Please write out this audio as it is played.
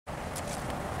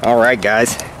Alright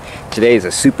guys, today is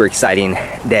a super exciting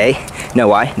day. Know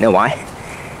why? Know why?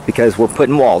 Because we're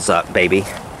putting walls up, baby.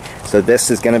 So this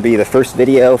is going to be the first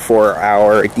video for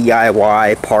our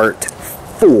DIY part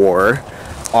 4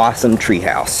 awesome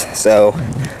treehouse. So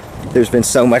there's been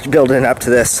so much building up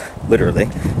to this, literally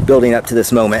building up to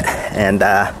this moment, and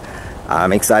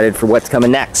I'm excited for what's coming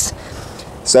next.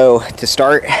 So to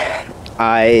start,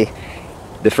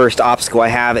 the first obstacle I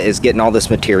have is getting all this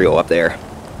material up there.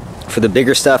 For the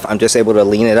bigger stuff, I'm just able to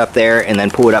lean it up there and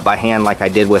then pull it up by hand like I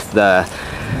did with the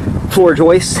floor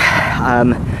joists.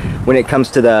 When it comes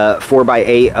to the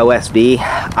 4x8 OSB,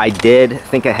 I did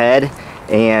think ahead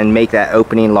and make that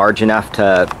opening large enough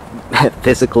to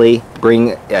physically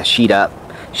bring a sheet up,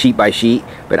 sheet by sheet.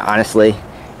 But honestly,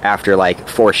 after like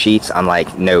 4 sheets, I'm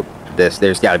like, nope,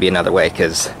 there's got to be another way,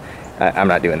 because I'm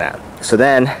not doing that. So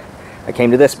then I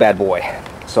came to this bad boy.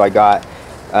 So I got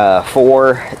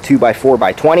 4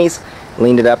 2x4x20s,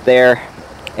 leaned it up there,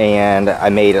 and I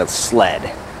made a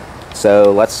sled.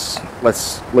 So let's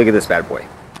look at this bad boy.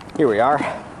 Here we are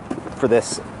for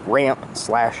this ramp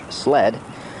slash sled.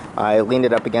 I leaned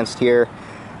it up against here.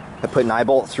 I put an eye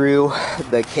bolt through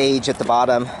the cage at the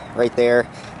bottom right there.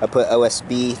 I put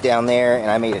OSB down there,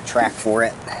 and I made a track for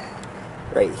it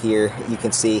right here, you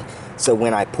can see. So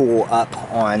when I pull up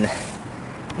on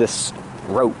this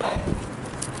rope,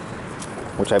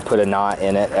 which I put a knot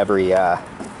in it every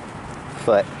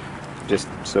foot, just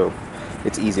so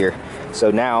it's easier.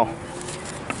 So now,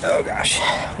 oh gosh,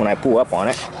 when I pull up on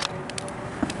it,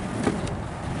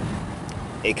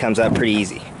 it comes up pretty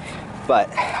easy.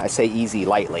 But I say easy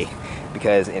lightly,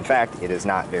 because in fact it is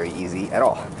not very easy at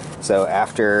all. So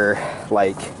after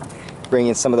like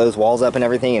bringing some of those walls up and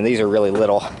everything, and these are really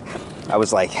little, I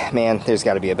was like, man, there's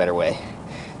got to be a better way.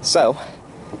 So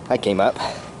I came up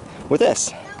with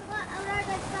this.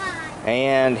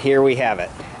 And here we have it.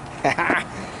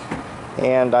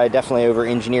 And I definitely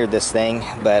over-engineered this thing,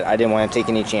 but I didn't want to take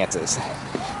any chances.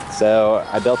 So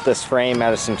I built this frame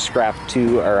out of some scrap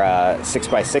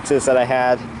 6x6s that I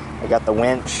had. I got the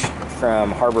winch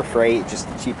from Harbor Freight, just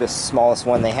the cheapest, smallest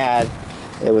one they had.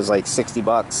 It was like 60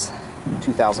 bucks,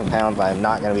 2,000 pounds. I'm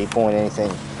not going to be pulling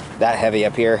anything that heavy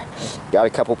up here. Got a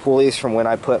couple pulleys from when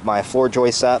I put my floor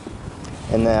joists up.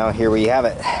 And now here we have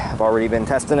it. I've already been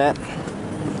testing it.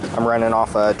 I'm running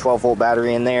off a 12-volt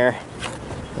battery in there,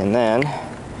 and then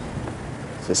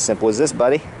it's as simple as this,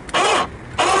 buddy.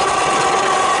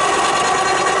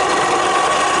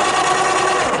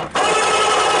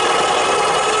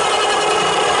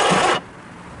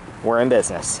 We're in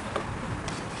business.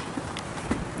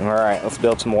 All right, let's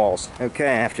build some walls. Okay,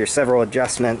 after several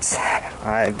adjustments,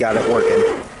 I've got it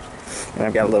working, and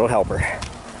I've got a little helper.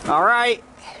 All right,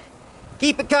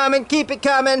 keep it coming, keep it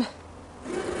coming.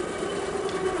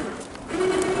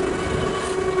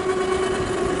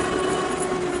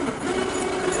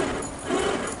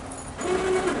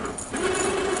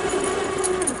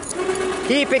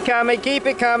 Keep it coming, keep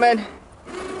it coming. A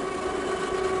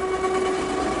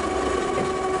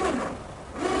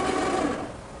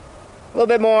little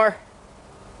bit more.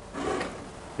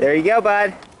 There you go,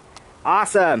 bud.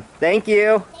 Awesome, thank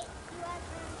you.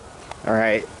 All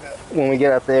right, when we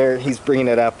get up there, he's bringing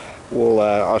it up.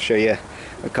 I'll show you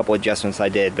a couple adjustments I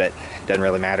did, but it doesn't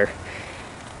really matter.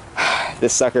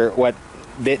 This sucker,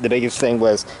 the biggest thing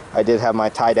was I did have my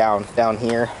tie down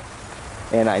here,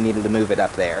 and I needed to move it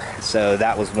up there. So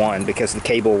that was one, because the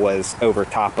cable was over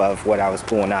top of what I was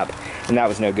pulling up, and that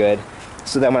was no good.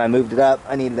 So then when I moved it up,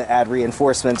 I needed to add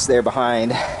reinforcements there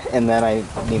behind, and then I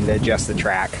needed to adjust the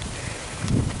track.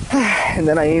 And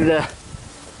then I needed to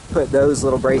put those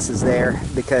little braces there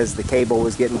because the cable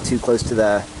was getting too close to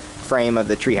the frame of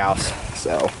the treehouse.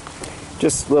 So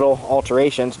just little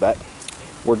alterations, but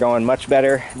we're going much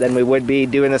better than we would be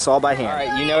doing this all by hand. All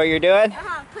right, you know what you're doing?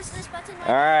 Push this button.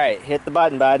 All right, hit the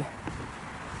button, bud.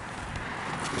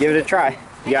 Give it a try.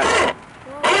 You got it.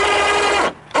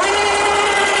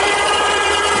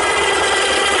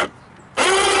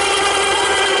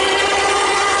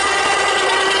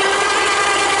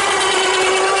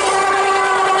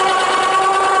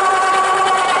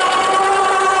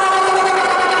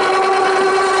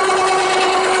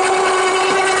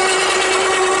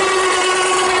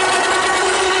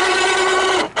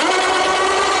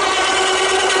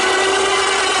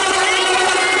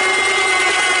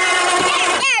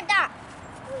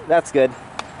 That's good.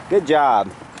 Good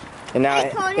job. And now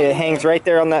it hangs right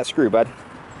there on that screw, bud.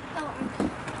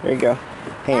 There you go.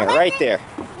 Hang it right there.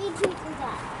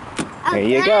 There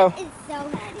you go.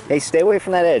 Hey, stay away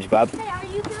from that edge, bub.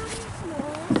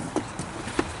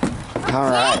 All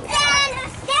right.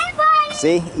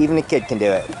 See, even a kid can do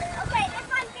it.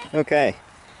 Okay.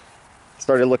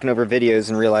 started looking over videos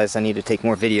and realized I need to take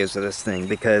more videos of this thing,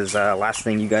 because last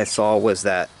thing you guys saw was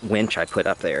that winch I put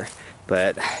up there.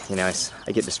 But, you know,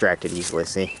 I get distracted easily.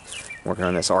 See, I'm working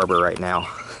on this arbor right now.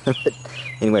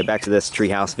 Anyway, back to this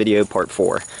treehouse video, part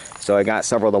 4. So I got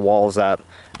several of the walls up.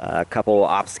 A couple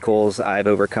obstacles I've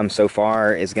overcome so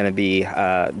far is going to be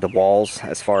the walls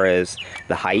as far as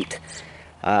the height.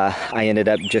 I ended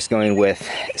up just going with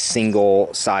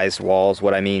single sized walls.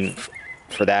 What I mean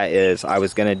for that is I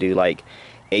was going to do like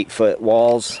 8-foot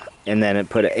walls and then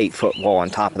put an 8-foot wall on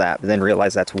top of that, but then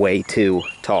realized that's way too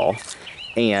tall,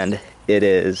 and it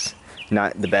is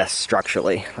not the best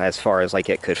structurally as far as like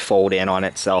it could fold in on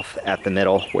itself at the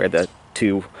middle where the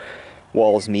two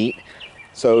walls meet.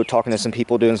 So talking to some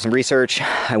people, doing some research,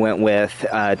 I went with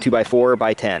 2x4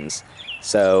 by 10s.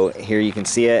 So here you can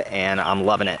see it, and I'm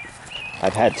loving it.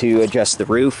 I've had to adjust the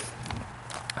roof,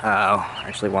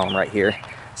 actually while I'm right here.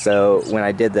 So when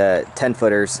I did the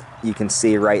 10-footers, you can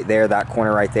see right there, that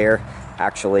corner right there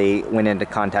actually went into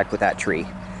contact with that tree,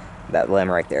 that limb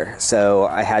right there. So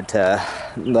I had to,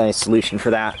 my solution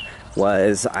for that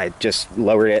was I just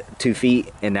lowered it 2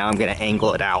 feet, and now I'm gonna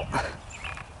angle it out.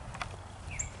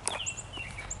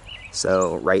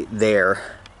 So right there,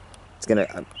 it's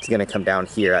gonna come down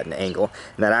here at an angle,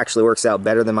 and that actually works out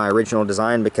better than my original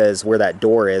design, because where that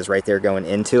door is right there going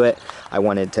into it, I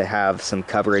wanted to have some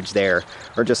coverage there,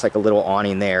 or just like a little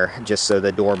awning there, just so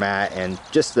the doormat and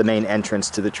just the main entrance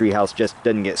to the treehouse just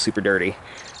doesn't get super dirty.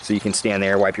 So you can stand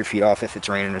there, wipe your feet off if it's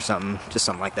raining or something, just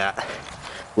something like that.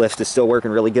 Lift is still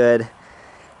working really good.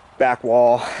 Back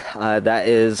wall, that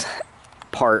is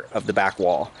part of the back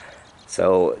wall.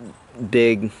 So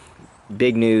big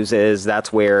news is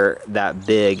that's where that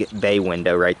big bay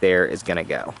window right there is gonna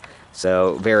go.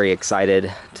 So very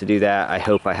excited to do that. I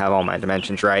hope I have all my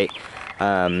dimensions right.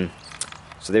 So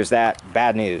there's that.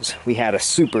 Bad news, we had a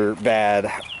super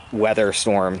bad weather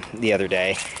storm the other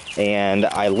day, and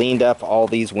I leaned up all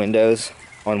these windows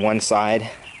on one side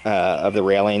of the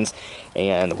railings,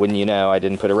 and wouldn't you know, I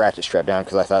didn't put a ratchet strap down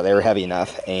because I thought they were heavy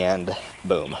enough, and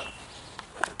boom.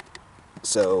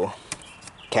 So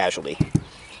casualty.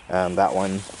 That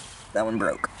one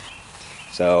broke.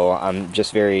 So I'm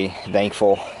just very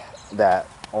thankful that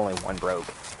only one broke.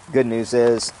 Good news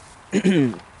is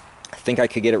I think I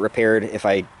could get it repaired if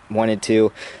I wanted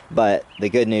to, but the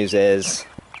good news is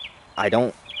I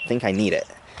don't think I need it.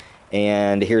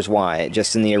 And here's why.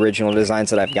 Just in the original designs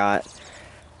that I've got,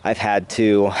 I've had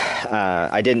to,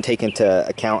 I didn't take into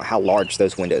account how large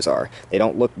those windows are. They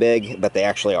don't look big, but they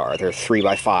actually are. They're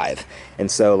 3x5. And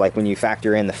so like when you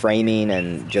factor in the framing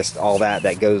and just all that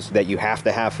goes, that you have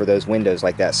to have for those windows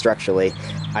like that structurally,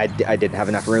 I didn't have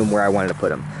enough room where I wanted to put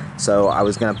them. So I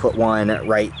was gonna put one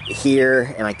right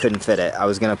here, and I couldn't fit it. I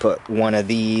was gonna put one of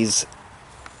these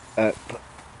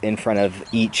in front of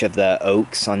each of the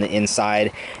oaks on the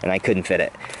inside, and I couldn't fit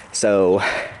it. So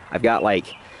I've got like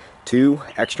 2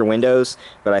 extra windows,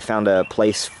 but I found a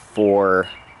place for,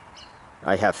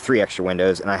 I have 3 extra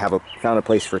windows, and I have found a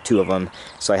place for 2 of them,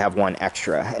 so I have 1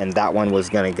 extra, and that one was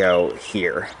gonna go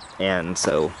here. And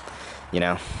so, you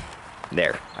know,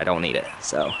 there, I don't need it.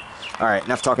 So all right,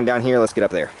 enough talking down here, let's get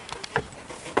up there.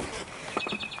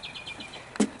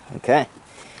 Okay,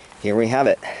 here we have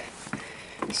it.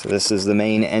 So this is the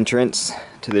main entrance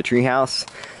to the treehouse.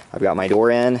 I've got my door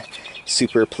in,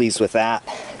 super pleased with that.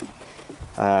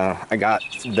 I got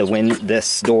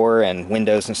this door and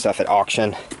windows and stuff at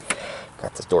auction.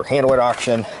 Got this door handle at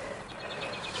auction.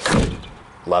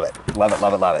 Love it, love it,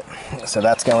 love it, love it. So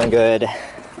that's going good.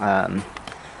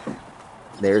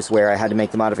 There's where I had to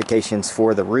make the modifications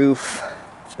for the roof.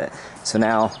 So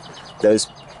now those,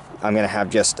 I'm gonna have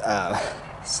just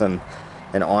an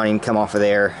awning come off of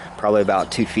there, probably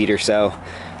about 2 feet or so,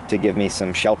 to give me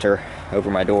some shelter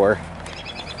over my door.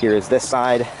 Here is this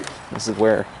side. This is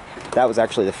where, that was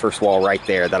actually the first wall right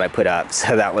there that I put up,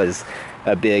 so that was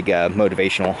a big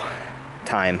motivational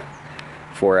time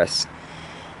for us.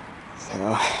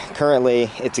 So currently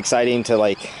it's exciting to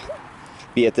like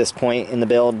be at this point in the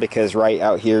build, because right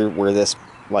out here where this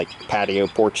like patio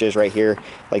porch is right here,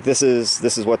 like this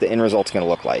is what the end result's going to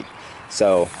look like.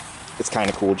 So it's kind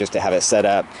of cool just to have it set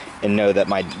up and know that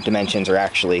my dimensions are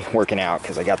actually working out,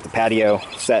 because I got the patio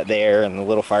set there and the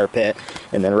little fire pit,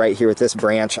 and then right here with this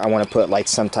branch I want to put like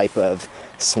some type of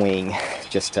swing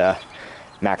just to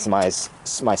maximize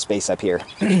my space up here.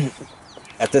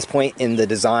 At this point in the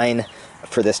design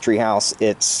for this treehouse,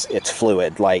 it's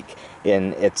fluid, like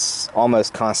it's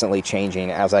almost constantly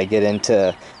changing as I get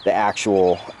into the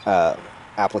actual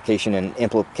application and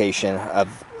implication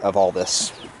of all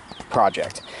this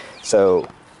project. So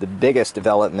The biggest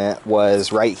development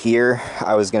was right here.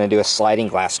 I was going to do a sliding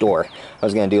glass door. I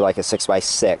was going to do like a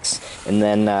 6x6, and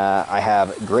then I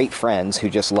have great friends who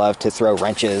just love to throw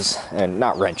wrenches, and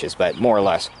not wrenches, but more or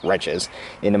less wrenches,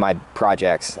 into my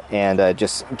projects, and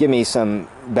just give me some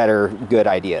better, good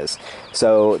ideas.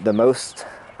 So the most,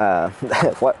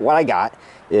 what I got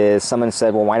is someone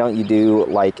said, well, why don't you do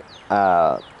like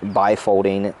a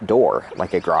bifolding door,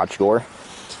 like a garage door,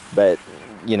 but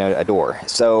you know, a door.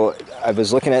 So I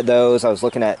was looking at those. I was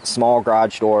looking at small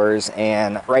garage doors,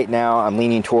 and right now I'm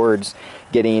leaning towards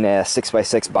getting a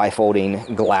 6x6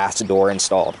 bifolding glass door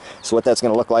installed. So what that's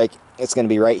going to look like, it's going to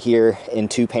be right here in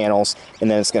 2 panels,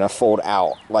 and then it's going to fold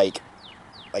out like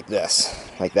this,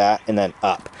 like that, and then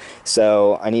up.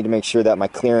 So I need to make sure that my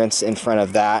clearance in front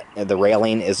of that, the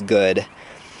railing, is good,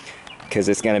 because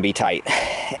it's going to be tight.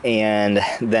 And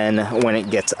then when it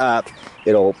gets up,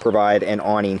 it'll provide an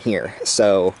awning here.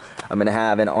 So I'm going to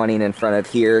have an awning in front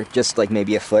of here, just like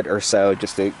maybe a foot or so,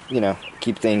 just to, you know,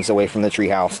 keep things away from the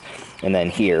treehouse. And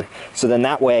then here. So then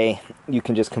that way you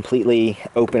can just completely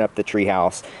open up the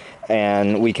treehouse,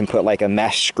 and we can put like a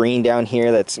mesh screen down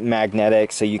here that's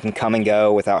magnetic, so you can come and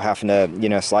go without having to, you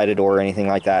know, slide a door or anything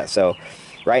like that. So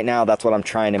right now that's what I'm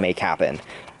trying to make happen.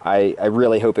 I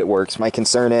really hope it works. My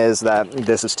concern is that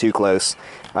this is too close.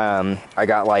 I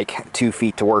got like 2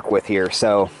 feet to work with here,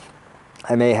 so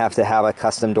I may have to have a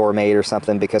custom door made or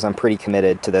something, because I'm pretty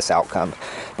committed to this outcome.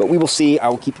 But we will see. I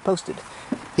will keep you posted.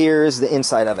 Here's the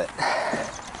inside of it.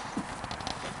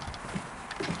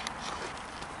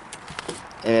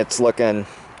 And it's looking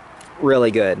really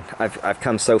good. I've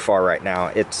come so far right now.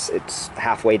 It's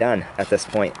halfway done at this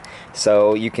point.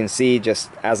 So you can see, just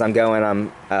as I'm going,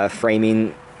 I'm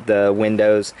framing the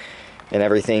windows and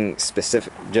everything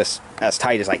specific, just as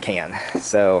tight as I can.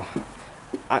 So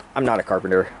I'm not a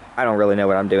carpenter. I don't really know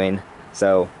what I'm doing.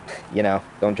 So, you know,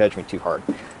 don't judge me too hard.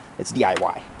 It's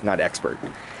DIY, not expert.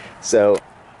 So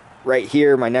right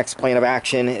here, my next plan of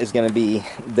action is going to be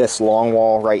this long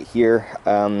wall right here.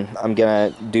 I'm going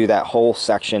to do that whole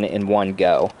section in one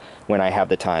go when I have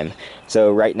the time.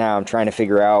 So right now I'm trying to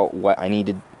figure out what I need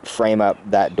to frame up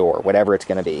that door, whatever it's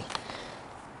going to be.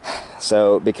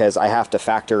 So because I have to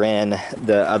factor in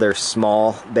the other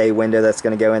small bay window that's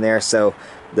going to go in there. So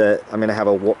I'm going to have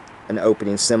an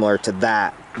opening similar to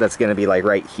that that's going to be like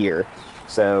right here.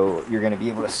 So you're going to be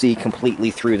able to see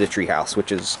completely through the treehouse,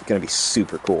 which is going to be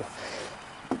super cool.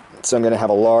 So I'm going to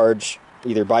have a large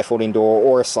either bifolding door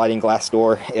or a sliding glass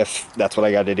door. If that's what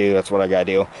I got to do, that's what I got to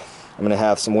do. I'm going to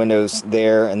have some windows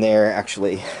there and there.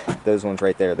 Actually, those ones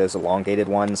right there, those elongated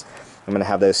ones, I'm going to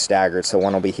have those staggered. So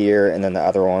one will be here, and then the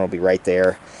other one will be right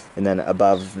there. And then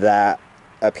above that,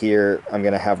 up here, I'm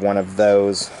going to have one of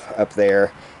those up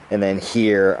there. And then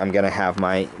here, I'm going to have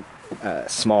my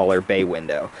smaller bay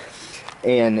window.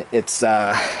 And it's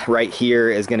right here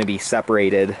is going to be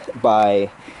separated by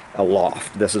a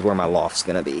loft. This is where my loft's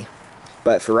going to be.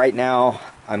 But for right now,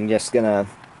 I'm just going to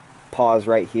pause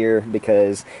right here,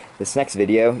 because this next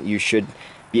video you should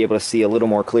be able to see a little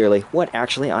more clearly what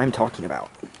actually I'm talking about.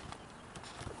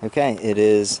 Okay, it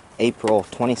is April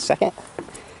 22nd,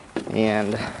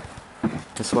 and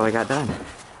this is what I got done.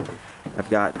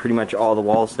 I've got pretty much all the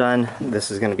walls done.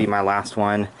 This is going to be my last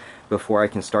one before I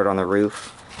can start on the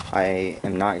roof. I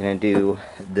am not going to do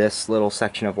this little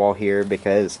section of wall here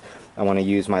because I want to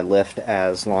use my lift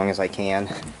as long as I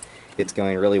can. It's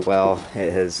going really well.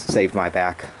 It has saved my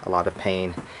back a lot of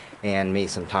pain and me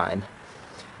some time.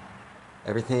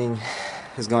 Everything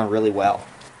has gone really well.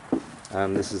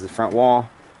 This is the front wall.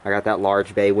 I got that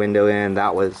large bay window in.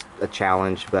 That was a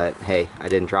challenge, but hey, I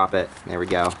didn't drop it. There we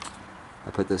go. I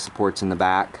put the supports in the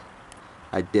back.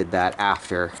 I did that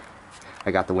after I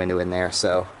got the window in there,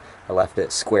 so I left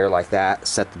it square like that,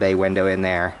 set the bay window in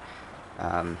there,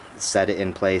 set it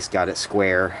in place, got it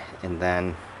square, and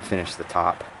then finished the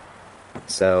top.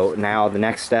 So now the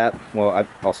next step, well,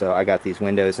 I got these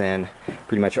windows in.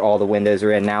 Pretty much all the windows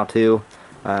are in now too.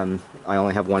 I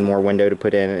only have one more window to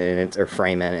put in, and it's a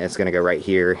frame in. It's going to go right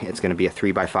here. It's going to be a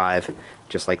 3x5,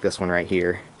 just like this one right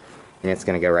here. And it's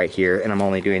going to go right here. And I'm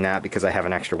only doing that because I have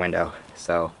an extra window.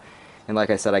 So, and like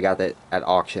I said, I got that at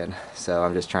auction. So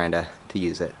I'm just trying to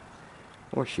use it.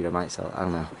 Or shoot, I might sell it. I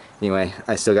don't know. Anyway,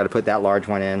 I still got to put that large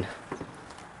one in.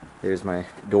 There's my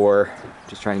door.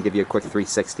 Just trying to give you a quick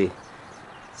 360.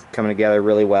 It's coming together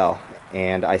really well.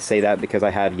 And I say that because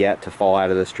I have yet to fall out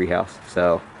of this treehouse.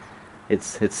 So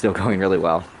it's still going really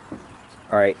well.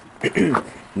 Alright,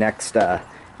 next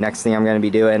thing I'm going to be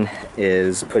doing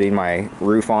is putting my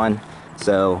roof on.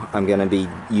 So I'm going to be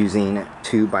using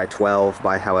 2x12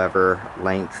 by however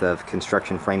length of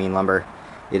construction framing lumber.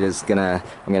 I'm going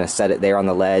to set it there on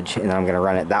the ledge, and I'm going to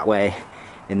run it that way.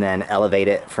 and then elevate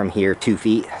it from here 2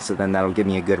 feet. So then that'll give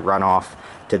me a good runoff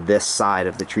to this side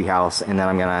of the treehouse, and then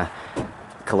I'm gonna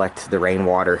collect the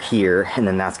rainwater here, and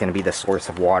then that's gonna be the source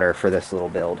of water for this little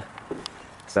build.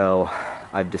 So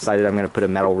I've decided I'm gonna put a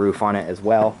metal roof on it as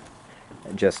well.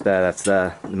 Just that's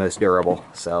the most durable,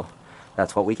 so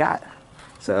that's what we got.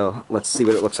 So let's see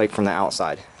what it looks like from the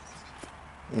outside.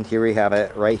 And here we have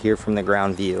it right here from the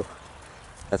ground view.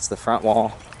 That's the front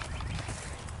wall,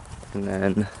 and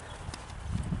then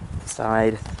the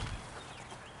side.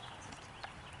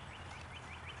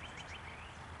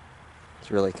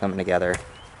 It's really coming together.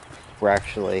 We're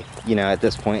actually, you know, at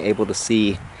this point able to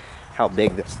see how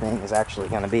big this thing is actually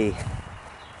going to be.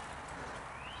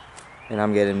 And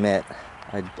I'm going to admit,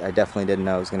 I definitely didn't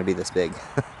know it was going to be this big.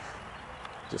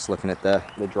 Just looking at the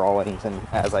drawings and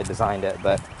as I designed it,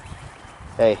 but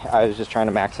hey, I was just trying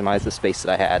to maximize the space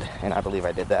that I had, and I believe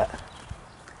I did that.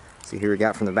 So here we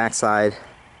got from the back side.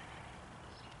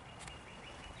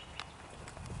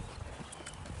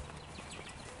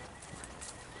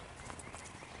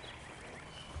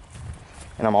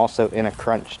 And I'm also in a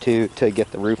crunch too to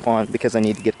get the roof on, because I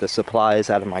need to get the supplies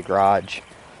out of my garage,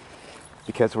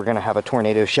 because we're going to have a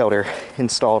tornado shelter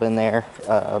installed in there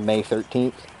May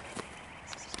 13th.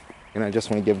 And I just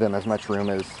want to give them as much room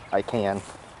as I can.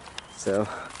 So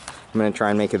I'm going to try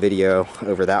and make a video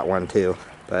over that one too.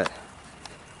 But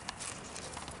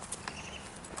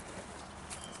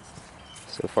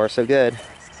so far so good.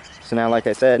 So now, like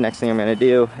I said, next thing I'm going to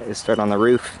do is start on the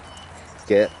roof.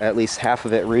 Get at least half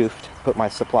of it roofed. Put my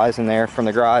supplies in there from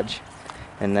the garage.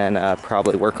 And then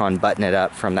probably work on buttoning it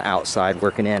up from the outside,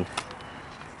 working in.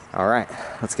 Alright,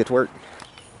 let's get to work.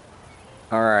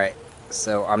 Alright,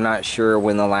 so I'm not sure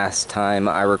when the last time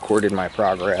I recorded my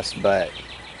progress, but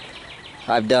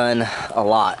I've done a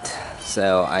lot,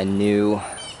 so I knew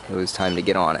it was time to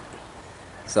get on it.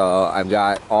 So I've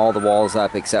got all the walls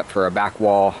up except for a back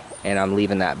wall, and I'm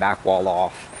leaving that back wall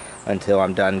off until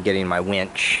I'm done getting my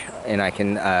winch, and I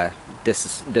can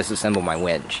disassemble my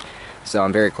winch. So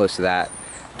I'm very close to that.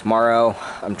 Tomorrow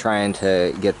I'm trying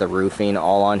to get the roofing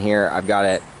all on here. I've got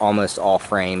it almost all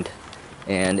framed,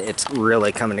 and it's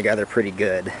really coming together pretty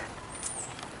good.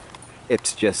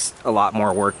 It's just a lot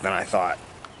more work than I thought.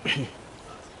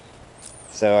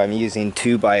 So I'm using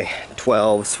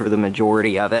 2x12s for the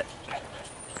majority of it.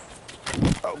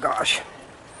 Oh gosh,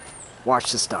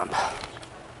 watch the stump.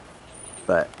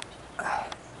 But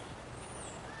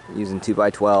using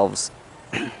 2x12s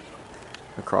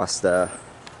across the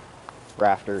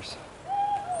rafters.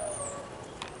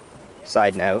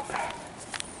 Side note,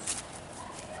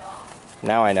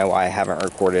 now I know why I haven't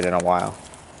recorded in a while.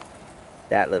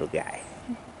 That little guy.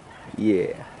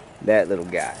 Yeah, that little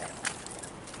guy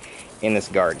in this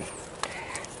garden.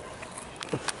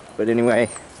 But anyway,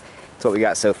 that's what we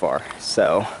got so far.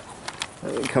 So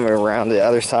coming around the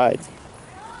other side,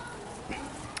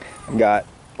 I've got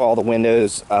all the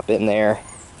windows up in there.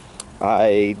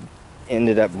 I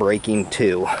ended up breaking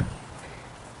 2,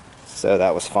 so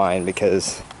that was fine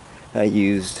because I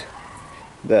used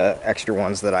the extra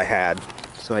ones that I had,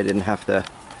 so I didn't have to,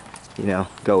 you know,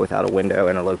 go without a window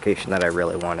in a location that I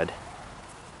really wanted.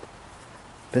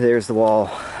 But there's the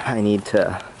wall I need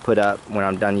to put up when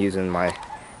I'm done using my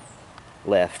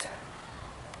lift.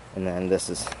 And then this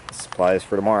is supplies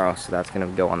for tomorrow, so that's going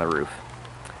to go on the roof.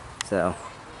 So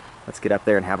let's get up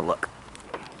there and have a look.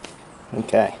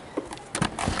 Okay.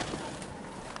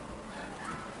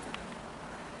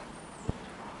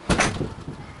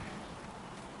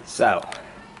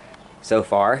 So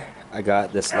far I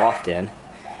got this loft in.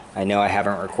 I know I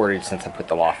haven't recorded since I put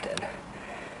the loft in.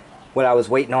 What I was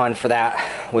waiting on for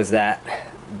that was that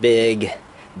big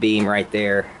beam right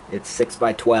there. It's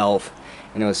 6x12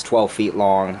 and it was 12 feet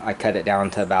long. I cut it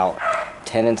down to about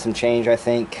 10 and some change, I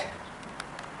think.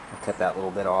 I cut that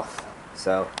little bit off.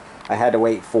 So I had to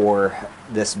wait for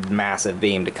this massive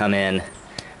beam to come in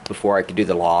before I could do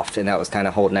the loft, and that was kind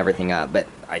of holding everything up. But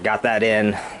I got that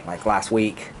in like last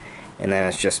week, and then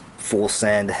it's just full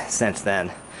send since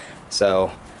then.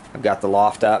 So I've got the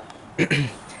loft up.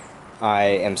 I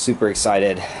am super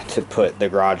excited to put the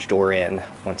garage door in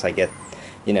once I get,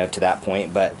 you know, to that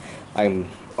point, but I'm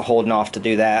holding off to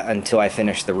do that until I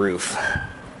finish the roof.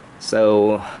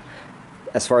 So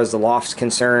as far as the loft's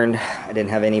concerned, I didn't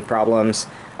have any problems.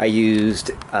 I used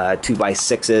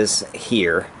 2x6s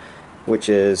here, which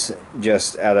is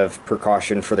just out of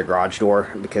precaution for the garage door,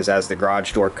 because as the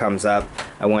garage door comes up,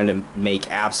 I wanted to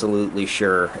make absolutely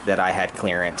sure that I had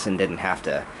clearance and didn't have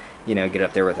to, you know, get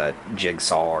up there with a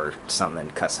jigsaw or something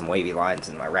and cut some wavy lines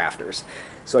in my rafters.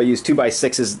 So I use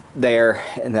 2x6s there,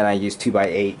 and then I use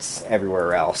 2x8s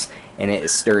everywhere else, and it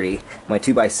is sturdy. My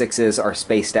 2x6s are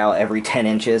spaced out every 10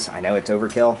 inches. I know it's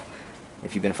overkill.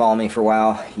 If you've been following me for a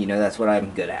while, you know that's what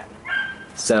I'm good at.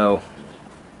 So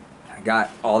I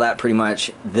got all that pretty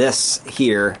much. This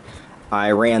here,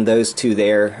 I ran those two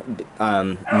there,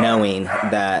 knowing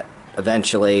that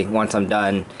eventually, once I'm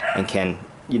done and can,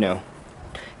 you know,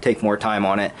 take more time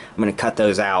on it, I'm going to cut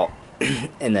those out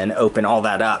and then open all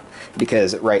that up,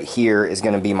 because right here is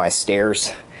going to be my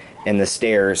stairs, and the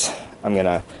stairs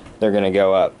they're going to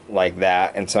go up like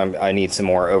that, and so I need some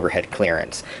more overhead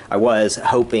clearance. I was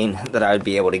hoping that I would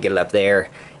be able to get it up there,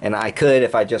 and I could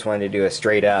if I just wanted to do a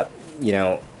straight up, you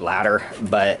know, ladder,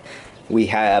 but we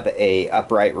have a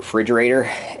upright refrigerator,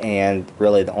 and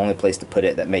really the only place to put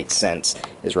it that makes sense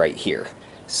is right here.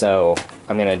 So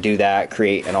I'm going to do that,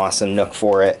 create an awesome nook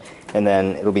for it, and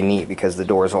then it'll be neat because the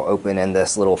doors will open in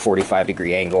this little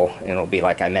 45-degree angle, and it'll be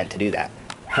like I meant to do that.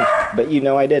 But you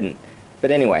know I didn't. But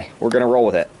anyway, we're going to roll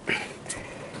with it.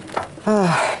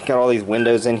 Got all these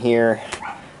windows in here.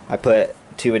 I put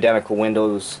 2 identical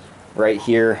windows right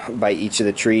here by each of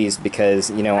the trees because,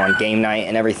 you know, on game night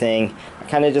and everything, I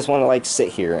kind of just want to like sit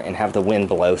here and have the wind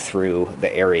blow through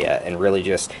the area and really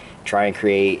just try and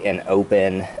create an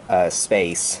open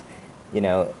space, you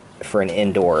know, for an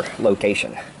indoor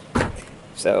location.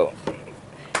 So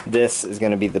this is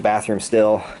going to be the bathroom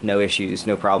still, no issues,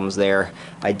 no problems there.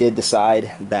 I did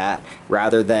decide that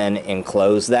rather than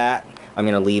enclose that, I'm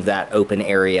going to leave that open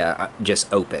area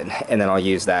just open, and then I'll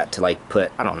use that to like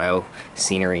put, I don't know,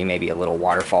 scenery, maybe a little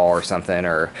waterfall or something,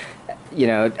 or, you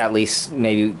know, at least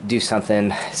maybe do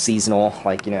something seasonal,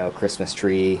 like, you know, Christmas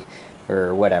tree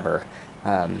or whatever.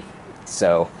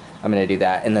 So I'm going to do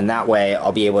that, and then that way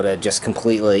I'll be able to just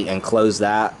completely enclose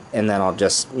that, and then I'll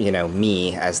just, you know,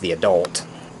 me as the adult,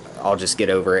 I'll just get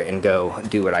over it and go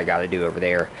do what I got to do over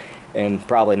there, and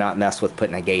probably not mess with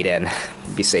putting a gate in.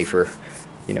 Be safer,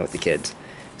 you know, with the kids.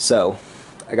 So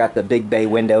I got the big bay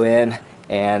window in,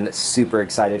 and super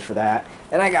excited for that.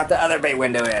 And I got the other bay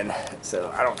window in,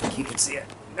 so I don't think you can see it.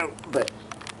 No, but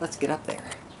let's get up there,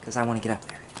 because I want to get up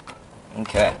there.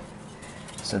 Okay,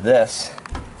 so this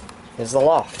is the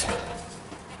loft.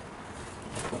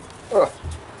 Ugh.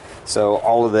 So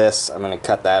all of this, I'm going to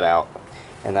cut that out,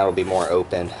 and that'll be more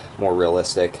open, more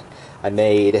realistic. I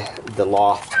made the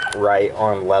loft right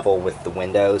on level with the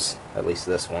windows, at least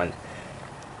this one.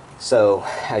 So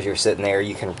as you're sitting there,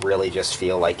 you can really just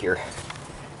feel like you're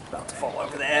about to fall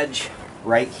over the edge.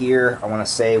 Right here, I want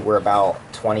to say we're about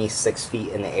 26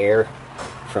 feet in the air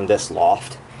from this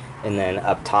loft, and then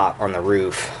up top on the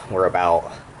roof, we're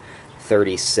about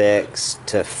 36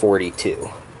 to 42.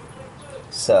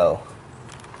 So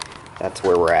that's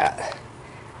where we're at.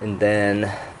 And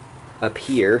then up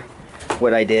here,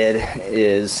 what I did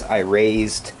is I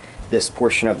raised this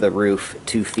portion of the roof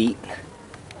 2 feet.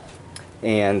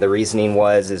 And the reasoning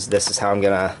is this is how I'm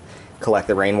gonna collect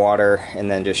the rainwater and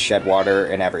then just shed water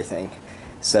and everything.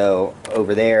 So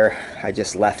over there, I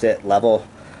just left it level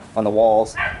on the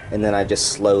walls, and then I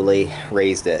just slowly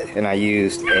raised it. And I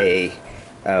used a,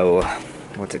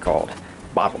 what's it called?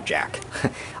 Bottle jack.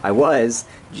 I was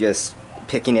just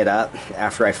picking it up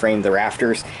after I framed the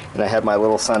rafters, and I had my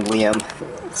little son Liam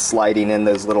sliding in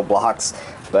those little blocks,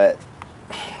 but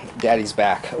Daddy's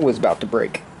back was about to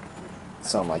break.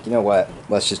 So I'm like, you know what,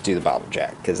 let's just do the bottle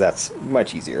jack, because that's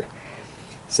much easier.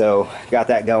 So got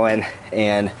that going,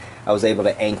 and I was able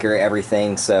to anchor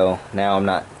everything, so now I'm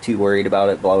not too worried about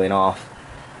it blowing off.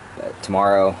 But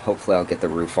tomorrow, hopefully I'll get the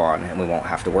roof on, and we won't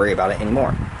have to worry about it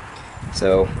anymore.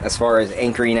 So as far as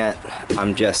anchoring it,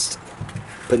 I'm just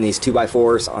putting these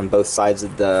 2x4s on both sides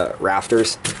of the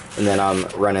rafters, and then I'm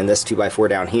running this 2x4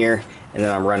 down here, and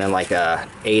then I'm running like a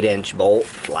 8-inch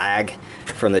bolt lag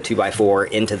from the 2x4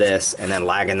 into this, and then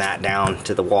lagging that down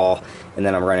to the wall, and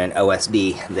then I'm running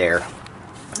OSB there.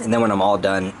 And then when I'm all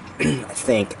done, I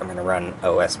think I'm gonna run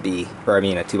OSB, or I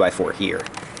mean a 2x4 here.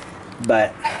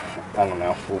 But I don't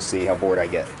know, we'll see how bored I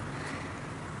get.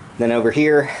 Then over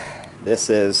here, this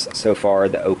is so far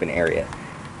the open area.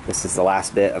 This is the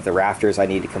last bit of the rafters I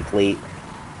need to complete.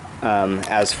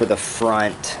 As for the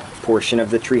front portion of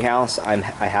the treehouse,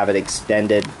 I have it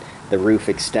extended, the roof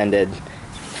extended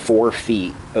 4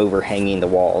 feet overhanging the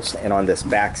walls, and on this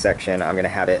back section I'm going to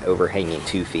have it overhanging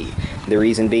 2 feet. The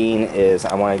reason being is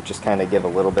I want to just kind of give a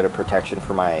little bit of protection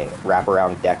for my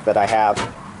wraparound deck that I have,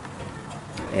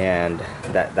 and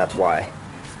that's why.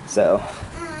 So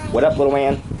what up, little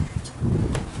man?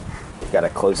 Gotta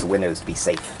close the windows to be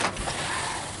safe,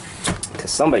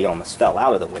 because somebody almost fell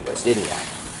out of the windows, didn't you?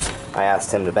 I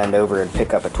asked him to bend over and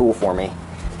pick up a tool for me,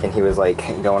 and he was like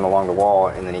going along the wall,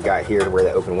 and then he got here to where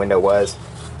the open window was,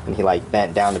 and he like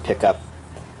bent down to pick up,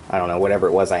 I don't know, whatever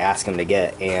it was I asked him to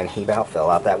get, and he about fell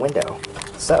out that window.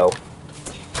 So,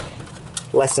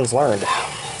 lessons learned,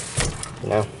 you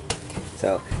know?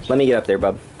 So, let me get up there,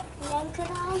 bub.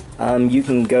 You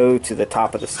can go to the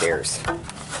top of the stairs,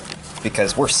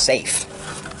 because we're safe.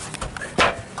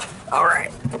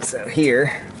 Alright, so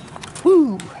here,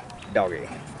 woo, doggy.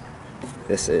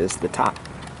 This is the top.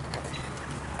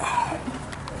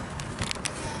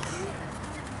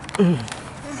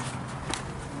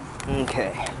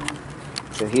 Okay,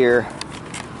 so here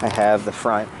I have the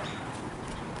front,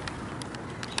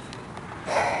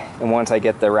 and once I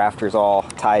get the rafters all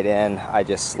tied in, I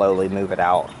just slowly move it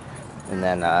out and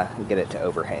then get it to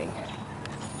overhang.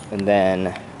 And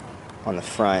then on the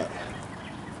front,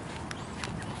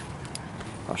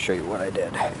 I'll show you what I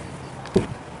did.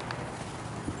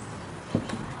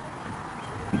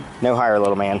 No higher,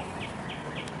 little man.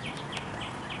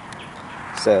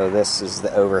 So this is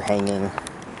the overhanging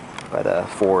by the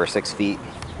 4 or 6 feet,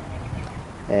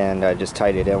 and I just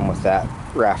tied it in with that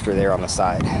rafter there on the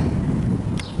side.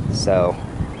 So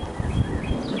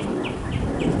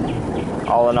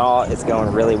all in all, it's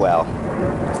going really well.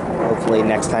 Hopefully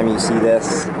next time you see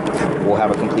this, we'll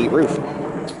have a complete roof.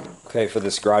 Okay, for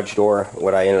this garage door,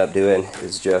 what I ended up doing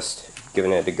is just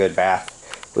giving it a good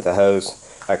bath with a hose.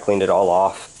 I cleaned it all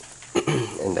off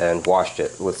and then washed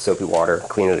it with soapy water,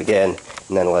 clean it again,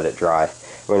 and then let it dry.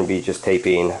 We're going to be just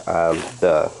taping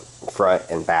the front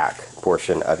and back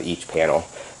portion of each panel.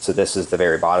 So this is the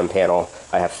very bottom panel.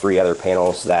 I have 3 other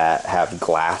panels that have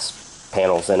glass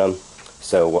panels in them.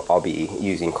 So I'll be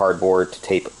using cardboard to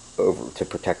tape over to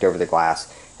protect over the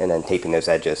glass, and then taping those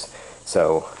edges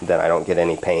so then I don't get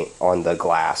any paint on the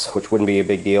glass, which wouldn't be a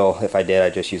big deal. If I did,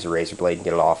 I'd just use a razor blade and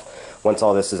get it off. Once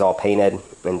all this is all painted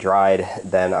and dried,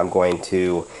 then I'm going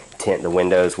to tint the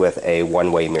windows with a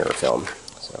one-way mirror film.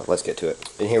 So let's get to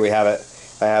it. And here we have it.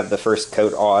 I have the first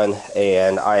coat on,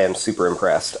 and I am super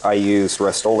impressed. I used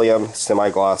Rust-Oleum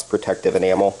semi-gloss protective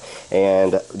enamel,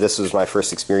 and this was my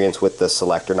first experience with the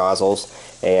selector nozzles,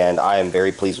 and I am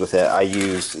very pleased with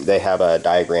it. They have a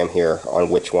diagram here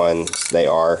on which ones they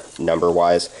are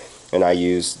number-wise, and I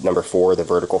used number 4, the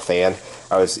vertical fan.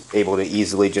 I was able to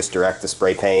easily just direct the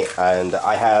spray paint, and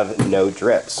I have no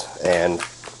drips, and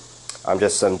I'm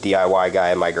just some DIY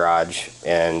guy in my garage,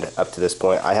 and up to this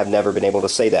point I have never been able to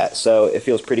say that. So it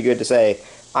feels pretty good to say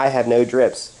I have no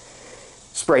drips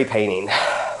spray painting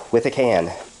with a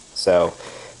can. So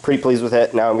pretty pleased with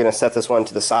it. Now I'm going to set this one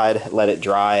to the side, let it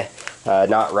dry,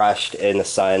 not rushed in the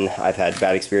sun. I've had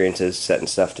bad experiences setting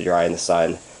stuff to dry in the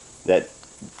sun. That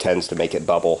tends to make it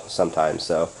bubble sometimes,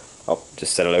 so I'll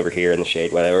just set it over here in the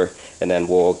shade, whatever, and then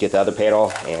we'll get the other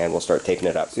panel and we'll start taping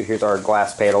it up. So here's our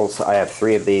glass panels. I have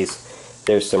 3 of these.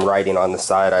 There's some writing on the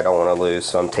side I don't want to lose,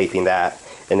 so I'm taping that.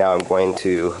 And now I'm going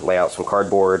to lay out some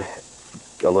cardboard,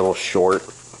 a little short,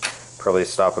 probably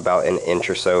stop about an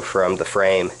inch or so from the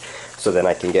frame, so then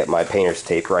I can get my painter's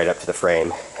tape right up to the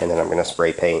frame, and then I'm going to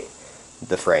spray paint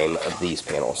the frame of these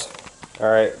panels.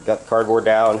 Alright, got the cardboard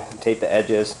down, tape the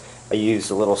edges. I used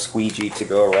a little squeegee to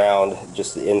go around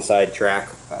just the inside track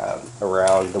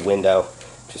around the window,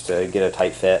 just to get a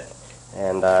tight fit.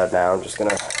 And now I'm just going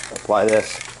to apply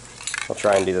this. I'll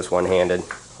try and do this one-handed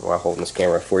while holding this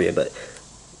camera for you, but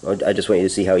I just want you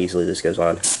to see how easily this goes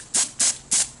on.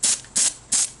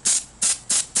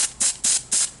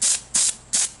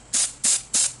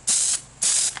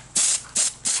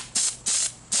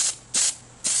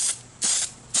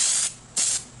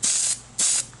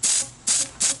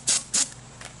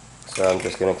 So I'm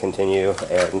just going to continue,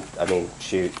 and I mean,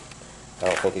 shoot, I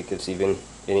don't think it gets even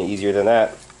any easier than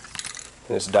that.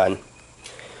 And it's done.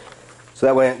 So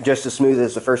that went just as smooth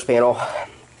as the first panel.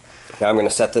 Now I'm going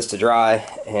to set this to dry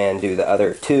and do the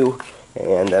other 2,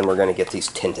 and then we're going to get these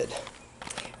tinted.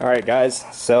 Alright guys,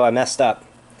 so I messed up.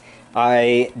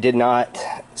 I did not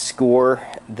score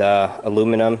the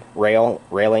aluminum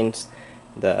railings,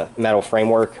 the metal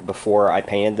framework, before I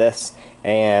painted this,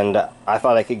 and I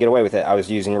thought I could get away with it. I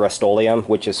was using Rust-Oleum,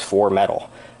 which is for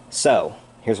metal. So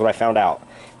here's what I found out.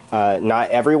 Not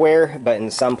everywhere, but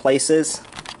in some places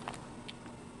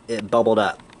it bubbled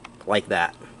up like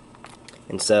that,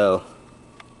 and so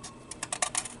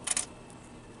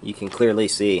you can clearly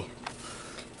see,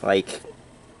 like,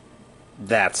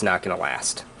 that's not gonna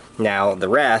last. Now the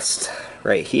rest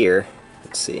right here,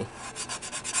 let's see,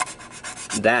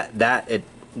 that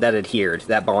adhered,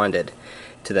 that bonded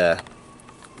to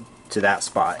that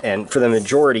spot, and for the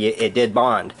majority it did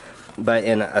bond, but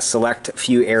in a select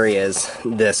few areas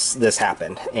this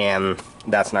happened, and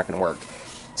that's not gonna work.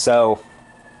 So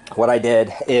what I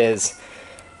did is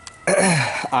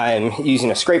I'm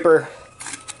using a scraper,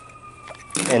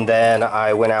 and then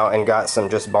I went out and got some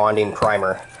just bonding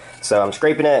primer. So I'm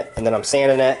scraping it, and then I'm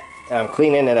sanding it, and I'm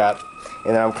cleaning it up,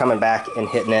 and then I'm coming back and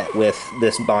hitting it with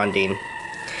this bonding.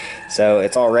 So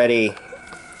it's already,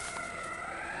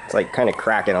 it's like kind of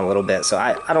cracking a little bit. So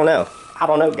I don't know. I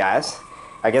don't know, guys.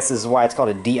 I guess this is why it's called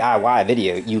a DIY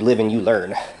video. You live and you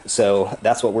learn. So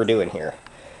that's what we're doing here.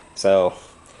 So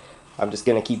I'm just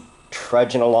gonna keep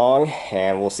trudging along,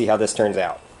 and we'll see how this turns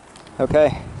out.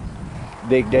 Okay,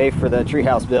 big day for the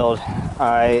treehouse build.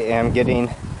 I am getting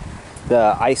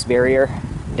the ice barrier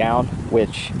down,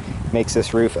 which makes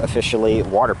this roof officially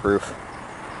waterproof.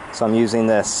 So I'm using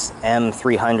this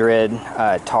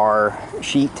M300 tar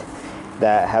sheet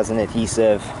that has an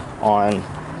adhesive on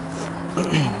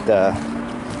the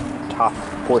top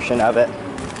portion of it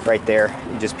right there.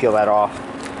 You just peel that off,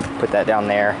 put that down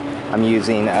there. I'm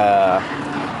using a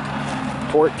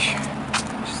torch,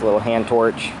 just a little hand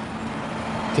torch,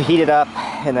 to heat it up,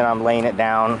 and then I'm laying it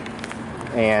down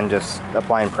and just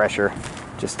applying pressure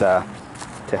just to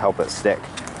help it stick.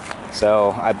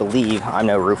 So I believe, I'm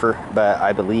no roofer, but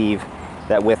I believe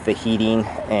that with the heating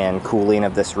and cooling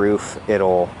of this roof,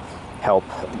 it'll help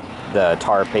the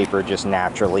tar paper just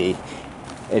naturally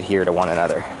adhere to one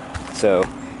another. So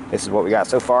this is what we got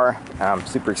so far. I'm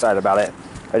super excited about it.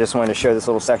 I just wanted to show this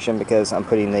little section because I'm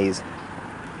putting these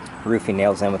roofing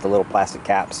nails in with the little plastic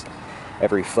caps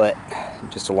every foot,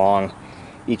 just along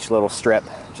each little strip,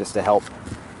 just to help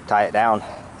tie it down.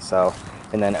 So,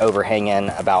 and then overhanging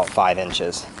about 5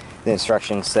 inches. The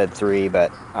instructions said 3,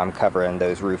 but I'm covering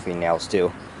those roofing nails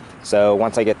too. So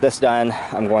once I get this done,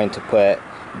 I'm going to put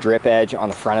drip edge on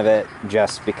the front of it,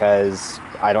 just because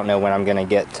I don't know when I'm gonna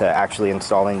get to actually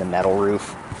installing the metal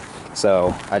roof.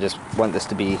 So I just want this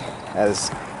to be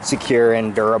as secure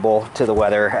and durable to the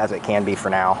weather as it can be for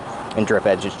now, and drip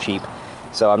edge is cheap.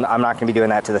 So I'm not gonna be doing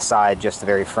that to the side, just the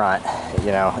very front,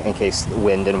 you know, in case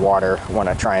wind and water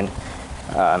wanna try and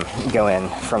go in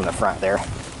from the front there.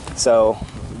 So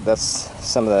that's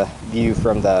some of the view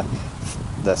from the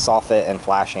soffit and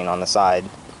flashing on the side.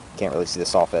 Can't really see the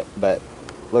soffit, but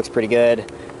looks pretty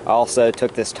good. I also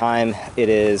took this time, it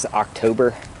is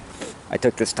October. I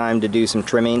took this time to do some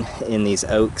trimming in these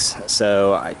oaks.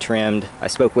 So I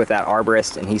spoke with that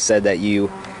arborist, and he said that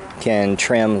you can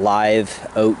trim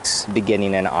live oaks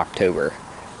beginning in October.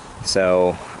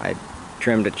 So I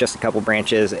trimmed just a couple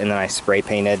branches, and then I spray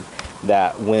painted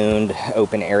that wound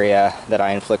open area that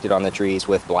I inflicted on the trees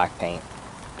with black paint,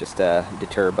 just to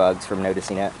deter bugs from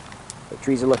noticing it. The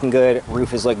trees are looking good,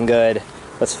 roof is looking good.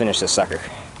 Let's finish this sucker.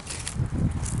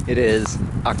 It is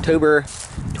October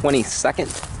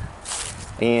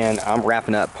 22nd, and I'm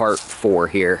wrapping up part 4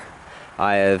 here.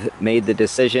 I have made the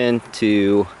decision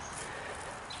to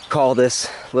call this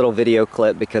little video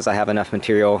clip because I have enough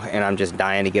material and I'm just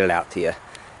dying to get it out to you.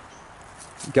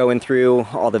 Going through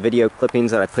all the video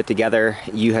clippings that I put together,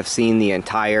 you have seen the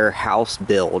entire house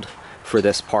build for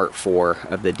this part 4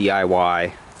 of the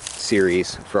DIY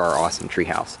series for our awesome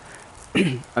treehouse.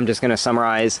 I'm just going to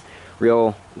summarize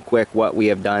real quick what we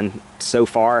have done so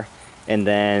far, and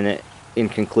then in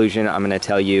conclusion I'm going to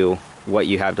tell you what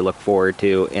you have to look forward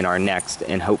to in our next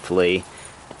and hopefully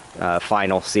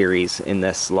final series in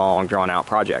this long drawn out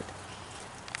project.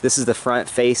 This is the front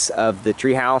face of the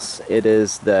treehouse. It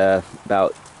is the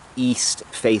about east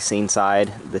facing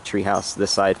side. The treehouse,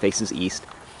 this side faces east.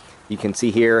 You can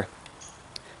see here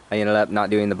I ended up not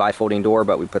doing the bifolding door,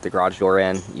 but we put the garage door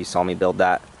in. You saw me build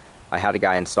that. I had a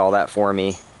guy install that for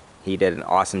me. He did an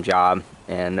awesome job,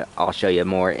 and I'll show you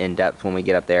more in depth when we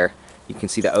get up there. You can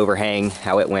see the overhang,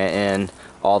 how it went in,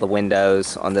 all the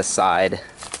windows on this side.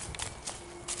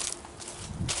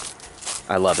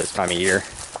 I love this time of year.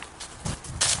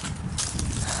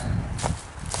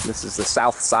 This is the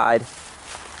south side.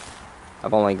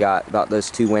 I've only got about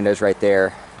those 2 windows right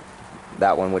there.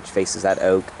 That one which faces that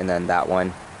oak, and then that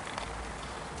one.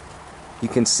 You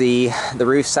can see the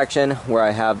roof section where I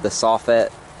have the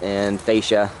soffit and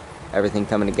fascia, everything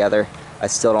coming together. I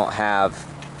still don't have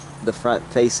the front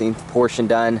facing portion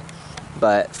done,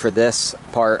 but for this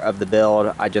part of the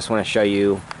build, I just want to show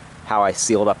you how I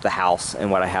sealed up the house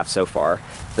and what I have so far.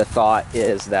 The thought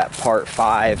is that part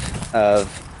 5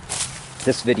 of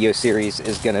this video series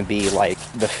is going to be like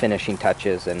the finishing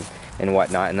touches and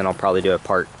whatnot, and then I'll probably do a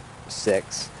part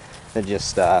 6 and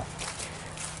just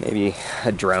maybe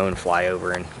a drone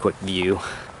flyover and quick view.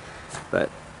 But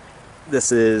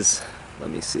this is, let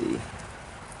me see,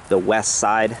 the west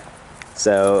side.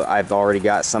 So I've already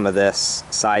got some of this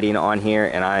siding on here,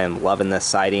 and I am loving this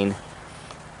siding.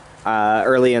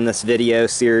 Early in this video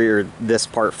series, or this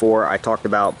part 4, I talked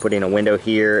about putting a window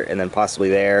here and then possibly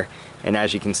there, and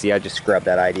as you can see, I just scrubbed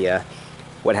that idea.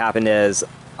 What happened is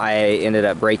I ended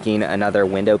up breaking another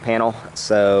window panel,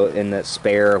 so in the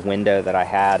spare window that I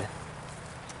had,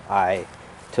 I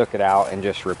took it out and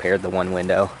just repaired the one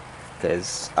window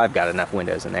because I've got enough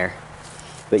windows in there.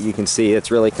 But you can see it's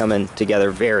really coming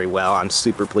together very well. I'm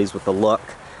super pleased with the look,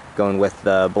 going with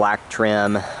the black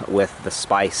trim with the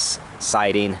spice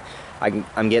siding.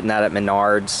 I'm getting that at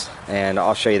Menards, and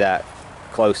I'll show you that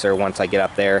closer once I get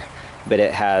up there, but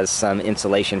it has some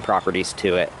insulation properties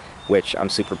to it, which I'm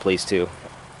super pleased to.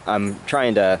 I'm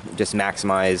trying to just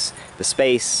maximize the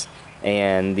space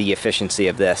and the efficiency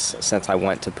of this since I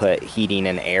want to put heating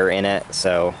and air in it,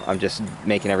 so I'm just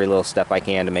making every little step I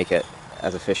can to make it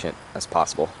as efficient as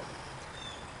possible.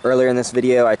 Earlier in this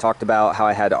video I talked about how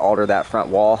I had to alter that front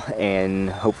wall,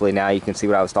 and hopefully now you can see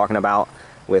what I was talking about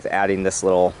with adding this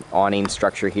little awning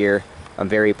structure here. I'm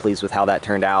very pleased with how that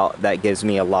turned out. That gives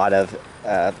me a lot of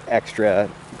extra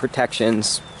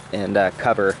protections and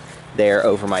cover there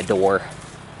over my door.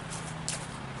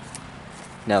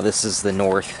 Now this is the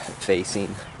north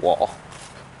facing wall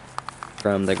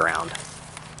from the ground.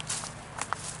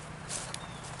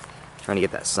 Trying to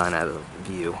get that sun out of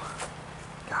view.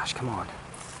 Gosh, come on.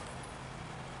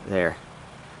 There.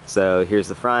 So here's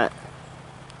the front.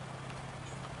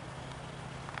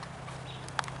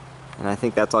 And I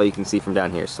think that's all you can see from down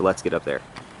here, so let's get up there.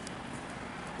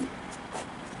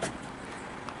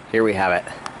 Here we have it.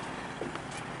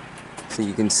 So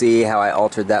you can see how I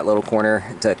altered that little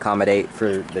corner to accommodate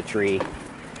for the tree.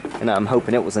 And I'm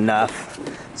hoping it was enough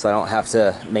so I don't have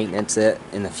to maintenance it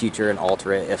in the future and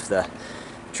alter it if the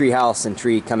treehouse and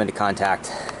tree come into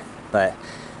contact. But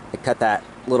I cut that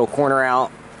little corner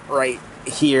out right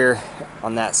here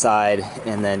on that side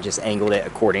and then just angled it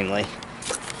accordingly.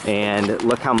 And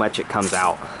look how much it comes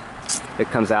out. It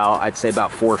comes out, I'd say,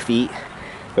 about 4 feet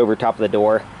over top of the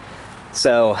door.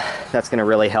 So that's going to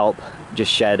really help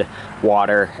just shed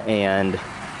water and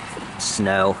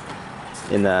snow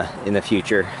in the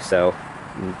future. So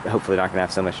hopefully not going to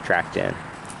have so much tracked in.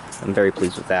 I'm very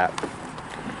pleased with that.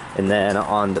 And then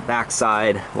on the back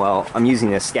side, well, I'm using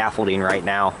this scaffolding right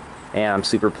now and I'm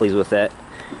super pleased with it.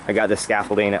 I got this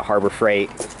scaffolding at Harbor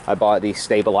Freight. I bought these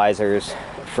stabilizers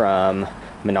from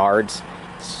Menards.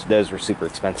 Those were super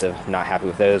expensive. I'm not happy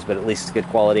with those, but at least it's good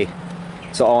quality.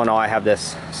 So all in all, I have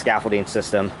this scaffolding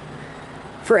system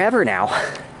forever now.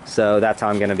 So that's how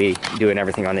I'm going to be doing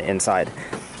everything on the inside.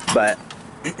 But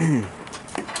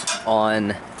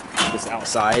on this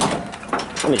outside,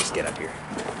 let me just get up here.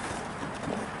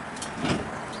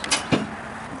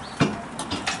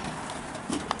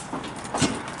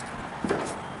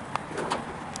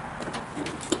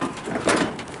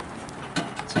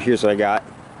 So here's what I got.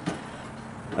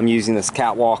 I'm using this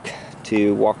catwalk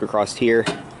to walk across here,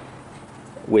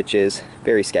 which is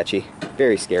very sketchy,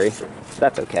 very scary.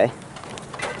 That's okay.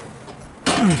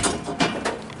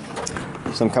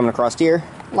 So I'm coming across here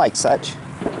like such.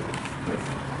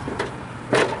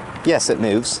 Yes, it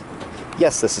moves.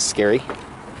 Yes, this is scary.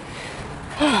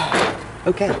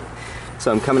 Okay.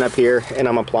 So I'm coming up here and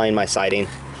I'm applying my siding.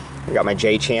 I got my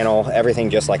J channel,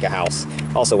 everything just like a house.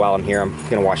 Also, while I'm here, I'm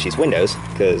gonna wash these windows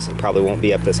because it probably won't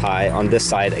be up this high on this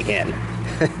side again.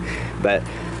 But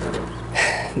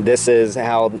this is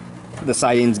how the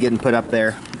siding's getting put up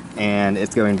there, and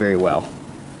it's going very well.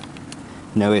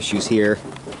 No issues here.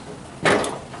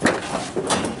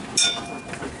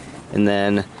 And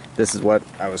then this is what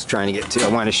I was trying to get to. I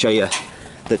wanted to show you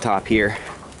the top here.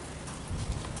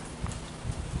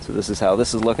 So this is how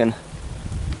this is looking.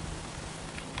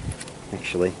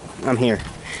 Actually, I'm here.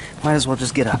 Might as well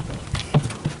just get up.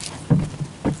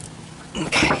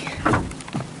 Okay.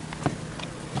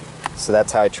 So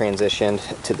that's how I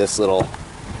transitioned to this little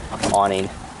awning.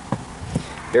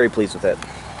 Very pleased with it.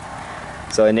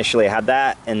 So initially I had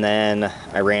that, and then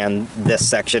I ran this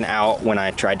section out when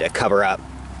I tried to cover up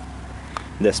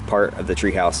this part of the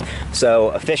treehouse. So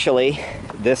officially,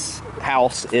 this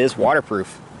house is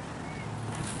waterproof.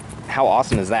 How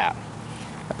awesome is that?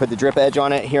 I put the drip edge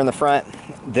on it here in the front.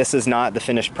 This is not the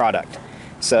finished product.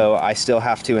 So I still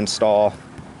have to install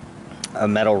a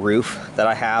metal roof that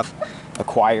I have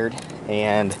acquired,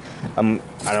 and I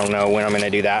don't know when I'm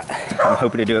gonna do that. I'm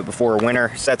hoping to do it before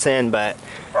winter sets in, but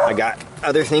I got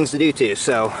other things to do too,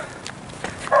 so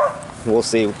we'll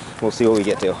see what we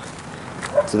get to.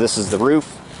 So this is the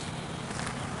roof,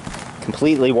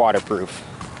 completely waterproof.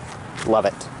 Love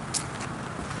it.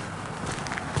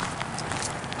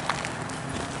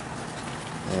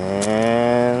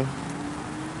 And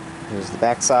here's the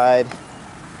back side.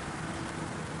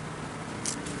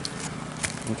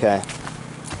 Okay.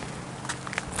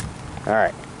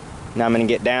 Alright. Now I'm going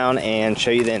to get down and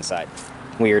show you the inside.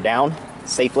 We are down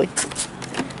safely.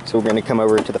 So we're going to come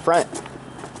over to the front.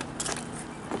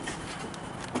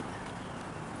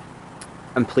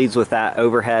 I'm pleased with that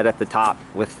overhead at the top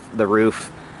with the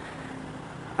roof.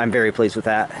 I'm very pleased with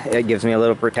that. It gives me a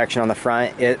little protection on the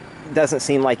front. It doesn't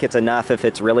seem like it's enough if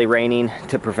it's really raining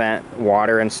to prevent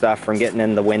water and stuff from getting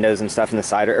in the windows and stuff in the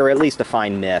side, or at least a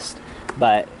fine mist.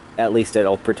 But at least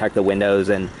it'll protect the windows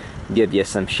and give you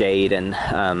some shade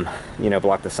and, you know,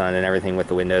 block the sun and everything with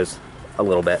the windows a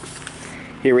little bit.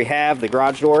 Here we have the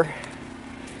garage door.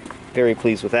 Very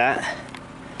pleased with that.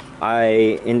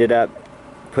 I ended up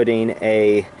putting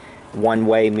a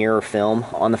one-way mirror film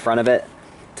on the front of it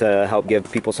to help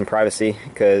give people some privacy,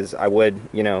 because I would,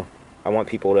 you know, I want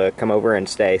people to come over and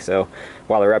stay. So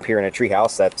while they're up here in a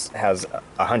treehouse that has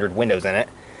 100 windows in it,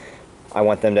 I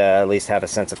want them to at least have a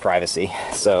sense of privacy.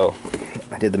 So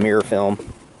I did the mirror film.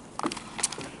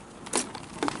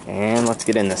 And let's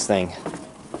get in this thing.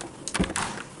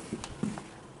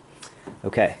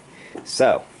 Okay,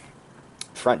 so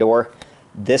front door.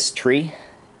 This tree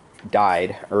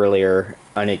died earlier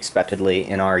unexpectedly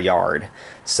in our yard.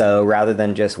 So rather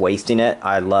than just wasting it,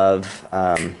 I love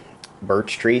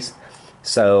birch trees.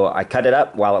 So I cut it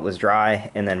up while it was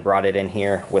dry and then brought it in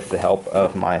here with the help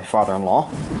of my father-in-law.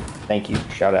 Thank you,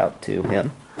 shout out to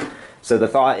him. So the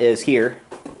thought is here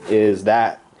is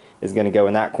that is going to go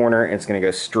in that corner and it's going to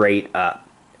go straight up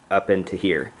into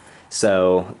here.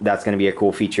 So that's going to be a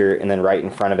cool feature. And then right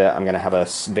in front of it, I'm going to have a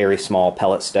very small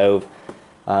pellet stove.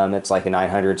 It's like a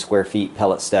 900 square feet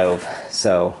pellet stove.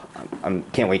 So I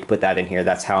can't wait to put that in here.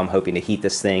 That's how I'm hoping to heat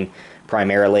this thing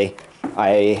primarily.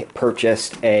 I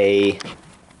purchased a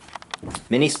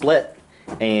mini split,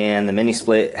 and the mini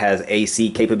split has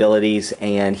AC capabilities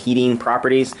and heating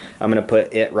properties. I'm going to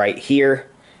put it right here,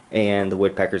 and the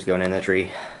woodpecker's going in the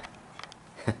tree.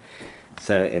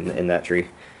 So in that tree.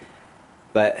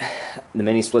 But the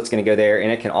mini split's going to go there,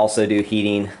 and it can also do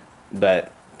heating,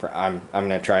 but I'm going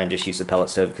to try and just use the pellet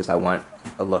stove because I want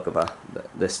a look of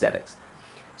the aesthetics.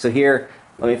 So here,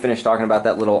 let me finish talking about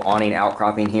that little awning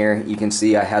outcropping here. You can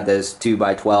see I had those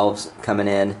 2x12s coming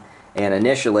in, and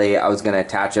initially I was going to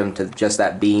attach them to just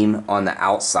that beam on the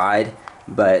outside,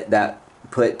 but that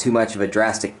put too much of a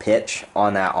drastic pitch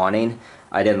on that awning.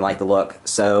 I didn't like the look,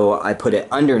 so I put it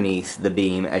underneath the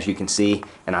beam, as you can see,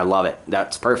 and I love it.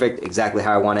 That's perfect, exactly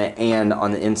how I want it, and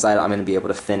on the inside I'm going to be able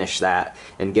to finish that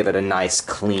and give it a nice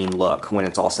clean look when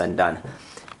it's all said and done.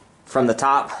 From the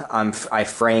top, I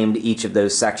framed each of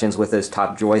those sections with those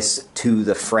top joists to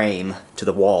the frame, to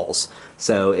the walls,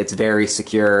 so it's very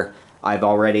secure. I've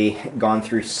already gone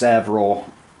through several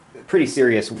pretty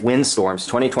serious windstorms.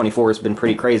 2024 has been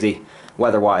pretty crazy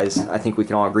weather-wise, I think we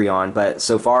can all agree on, but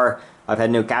so far I've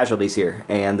had no casualties here,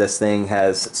 and this thing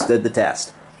has stood the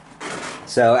test.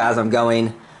 So as I'm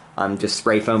going, I'm just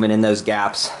spray foaming in those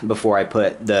gaps before I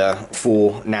put the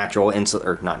full natural,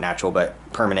 or not natural, but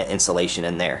permanent insulation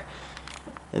in there.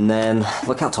 And then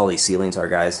look how tall these ceilings are,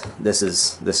 guys. This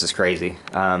is crazy.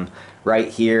 Right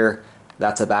here,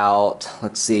 that's about,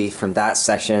 let's see, from that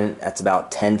section, that's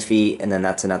about 10 feet, and then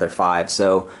that's another 5.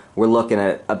 So we're looking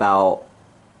at about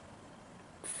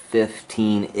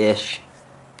 15-ish.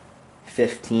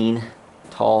 15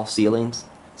 tall ceilings.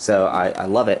 So I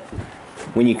love it.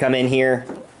 When you come in here,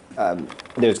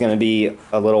 there's going to be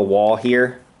a little wall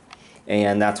here,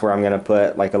 and that's where I'm going to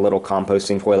put like a little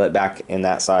composting toilet back in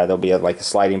that side. There'll be like a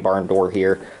sliding barn door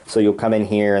here, so you'll come in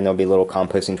here and there'll be a little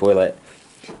composting toilet,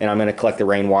 and I'm going to collect the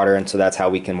rainwater, and so that's how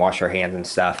we can wash our hands and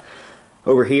stuff.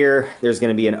 Over here there's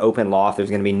going to be an open loft. There's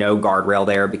going to be no guardrail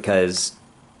there because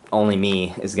only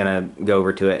me is gonna go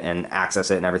over to it and access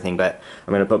it and everything, but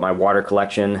I'm gonna put my water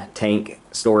collection tank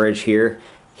storage here.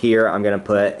 Here I'm gonna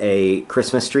put a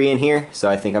Christmas tree in here, so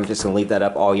I think I'm just gonna leave that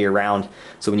up all year round,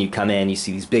 so when you come in you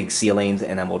see these big ceilings,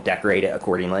 and then we'll decorate it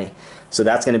accordingly. So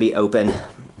that's gonna be open.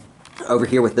 Over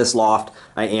here with this loft,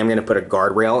 I am gonna put a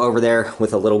guardrail over there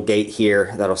with a little gate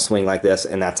here that'll swing like this,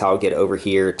 and that's how I'll get over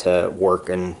here to work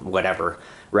and whatever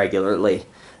regularly.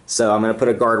 So I'm going to put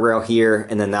a guardrail here,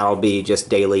 and then that'll be just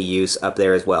daily use up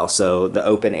there as well. So the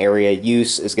open area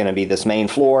use is going to be this main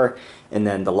floor, and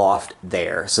then the loft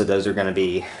there. So those are going to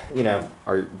be, you know,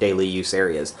 our daily use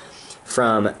areas.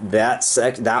 From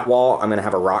that wall, I'm going to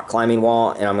have a rock climbing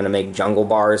wall, and I'm going to make jungle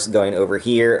bars going over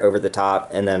here, over the top,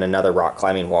 and then another rock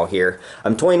climbing wall here.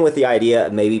 I'm toying with the idea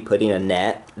of maybe putting a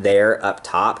net there up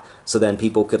top, so then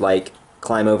people could like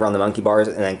climb over on the monkey bars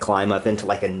and then climb up into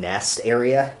like a nest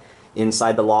area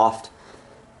inside the loft,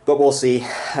 but we'll see.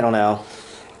 I don't know.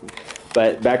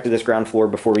 But back to this ground floor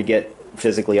before we get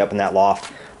physically up in that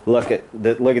loft. look at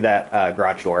that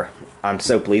garage door. I'm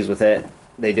so pleased with it.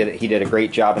 He did a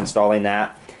great job installing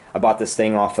that. I bought this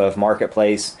thing off of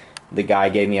Marketplace. The guy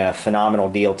gave me a phenomenal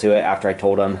deal to it after I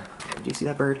told him. Did you see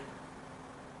that bird?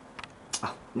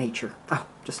 Oh, nature. Oh,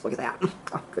 just look at that.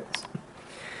 Oh, goodness.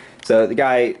 So the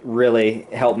guy really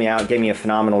helped me out, gave me a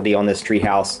phenomenal deal on this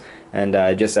treehouse, and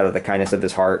just out of the kindness of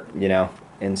his heart, you know.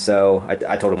 And so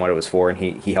I told him what it was for, and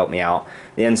he helped me out.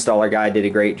 The installer guy did a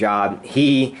great job.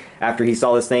 After he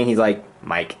saw this thing, he's like,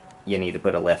 Mike, you need to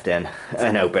put a lift in,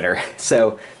 an opener.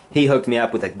 So he hooked me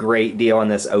up with a great deal on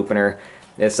this opener.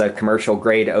 It's a commercial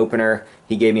grade opener.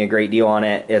 He gave me a great deal on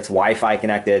it. It's Wi-Fi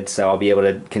connected, so I'll be able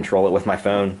to control it with my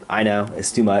phone. I know,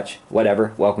 it's too much.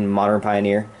 Whatever. Welcome to Modern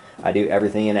Pioneer. I do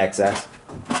everything in excess.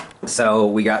 So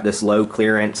we got this low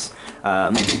clearance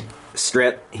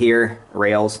strip here,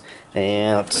 rails,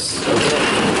 and let's open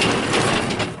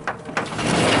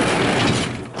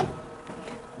it.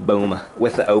 Boom.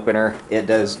 With the opener, it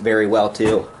does very well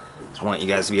too. Just want you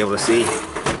guys to be able to see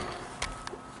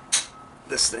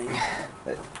this thing.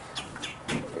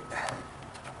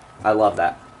 I love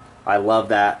that. I love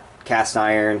that cast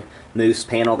iron moose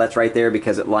panel that's right there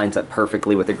because it lines up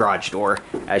perfectly with the garage door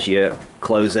as you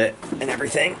close it and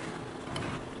everything.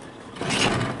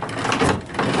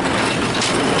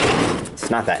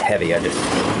 It's not that heavy, I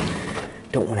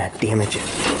just don't want to damage it.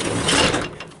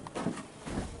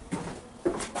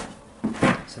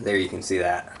 So there you can see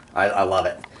that. I love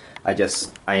it.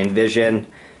 I envision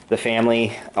the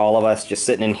family, all of us just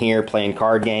sitting in here playing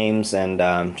card games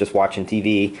and just watching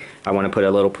TV. I want to put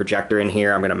a little projector in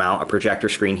here. I'm going to mount a projector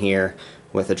screen here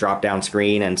with a drop-down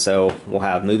screen, and so we'll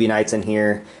have movie nights in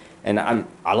here. And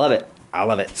I love it. I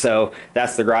love it. So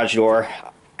that's the garage door.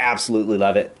 Absolutely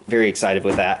love it. Very excited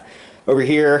with that. Over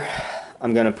here,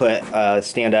 I'm going to put a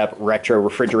stand-up retro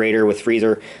refrigerator with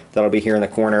freezer that'll be here in the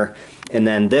corner. And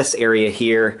then this area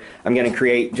here, I'm going to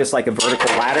create just like a vertical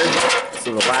ladder.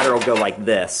 So the ladder will go like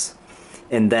this.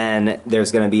 And then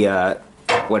there's going to be a,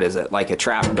 what is it, like a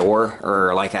trap door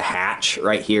or like a hatch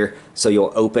right here. So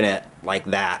you'll open it like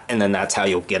that, and then that's how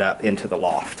you'll get up into the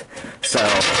loft. So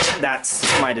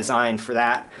that's my design for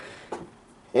that.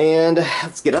 And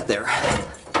let's get up there.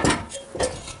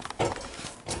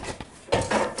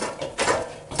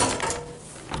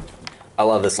 I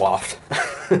love this loft.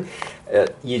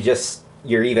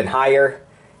 You're even higher.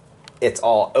 It's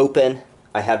all open.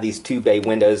 I have these 2 bay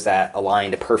windows that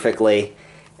aligned perfectly,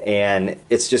 and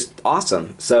it's just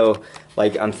awesome. So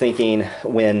like I'm thinking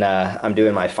when I'm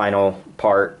doing my final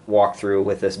part walkthrough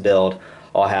with this build,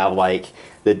 I'll have like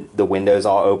the windows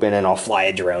all open and I'll fly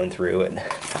a drone through, and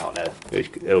I don't know,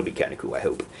 it'll be kind of cool. I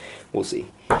hope. We'll see.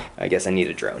 I guess I need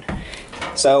a drone.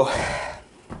 So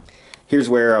here's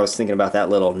where I was thinking about that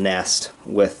little nest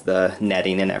with the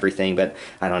netting and everything, but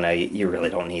I don't know, you really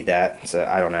don't need that. So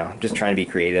I don't know, I'm just trying to be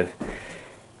creative.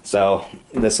 So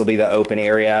this will be the open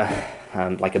area,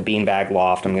 like a beanbag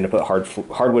loft. I'm going to put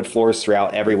hardwood floors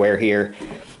throughout everywhere here,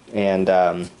 and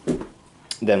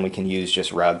then we can use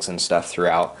just rugs and stuff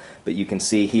throughout. But you can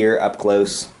see here up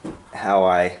close how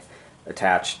I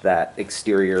attached that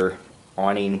exterior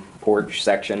awning porch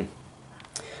section.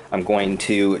 I'm going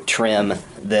to trim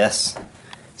this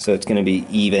so it's going to be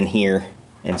even here,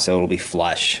 and so it'll be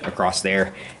flush across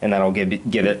there, and that'll give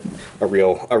it a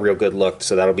real good look.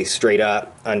 So that'll be straight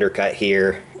up, undercut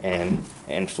here, and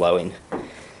flowing.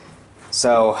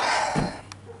 So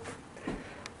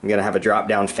I'm gonna have a drop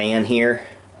down fan here,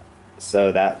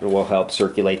 so that will help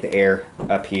circulate the air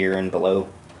up here and below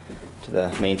to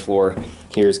the main floor.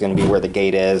 Here's gonna be where the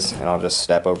gate is, and I'll just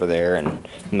step over there and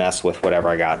mess with whatever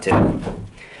I got to.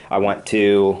 I want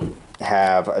to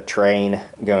have a train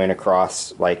going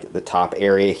across like the top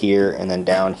area here and then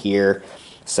down here,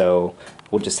 so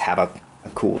we'll just have a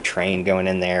cool train going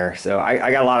in there. So I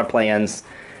got a lot of plans,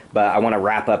 but I want to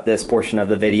wrap up this portion of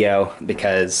the video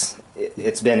because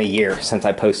it's been a year since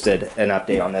I posted an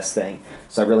update on this thing,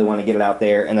 so I really want to get it out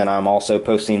there. And then I'm also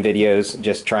posting videos,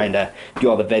 just trying to do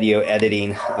all the video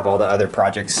editing of all the other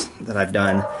projects that I've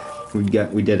done. We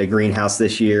did a greenhouse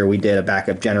this year, we did a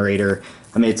backup generator,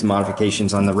 I made some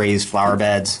modifications on the raised flower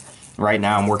beds. Right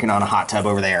now I'm working on a hot tub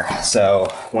over there. So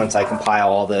once I compile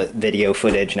all the video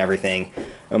footage and everything,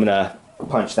 I'm gonna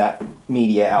punch that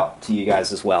media out to you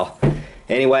guys as well.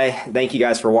 Anyway, thank you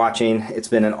guys for watching. It's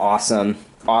been an awesome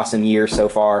year so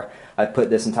far. I put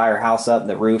this entire house up.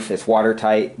 The roof is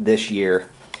watertight this year.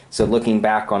 So looking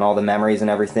back on all the memories and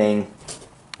everything,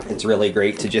 it's really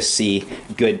great to just see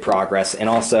good progress, and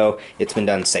also it's been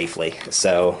done safely,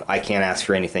 so I can't ask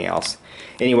for anything else.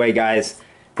 Anyway guys,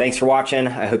 thanks for watching.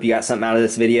 I hope you got something out of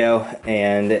this video,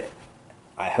 and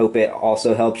I hope it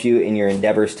also helps you in your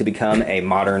endeavors to become a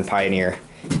modern pioneer.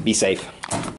 Be safe.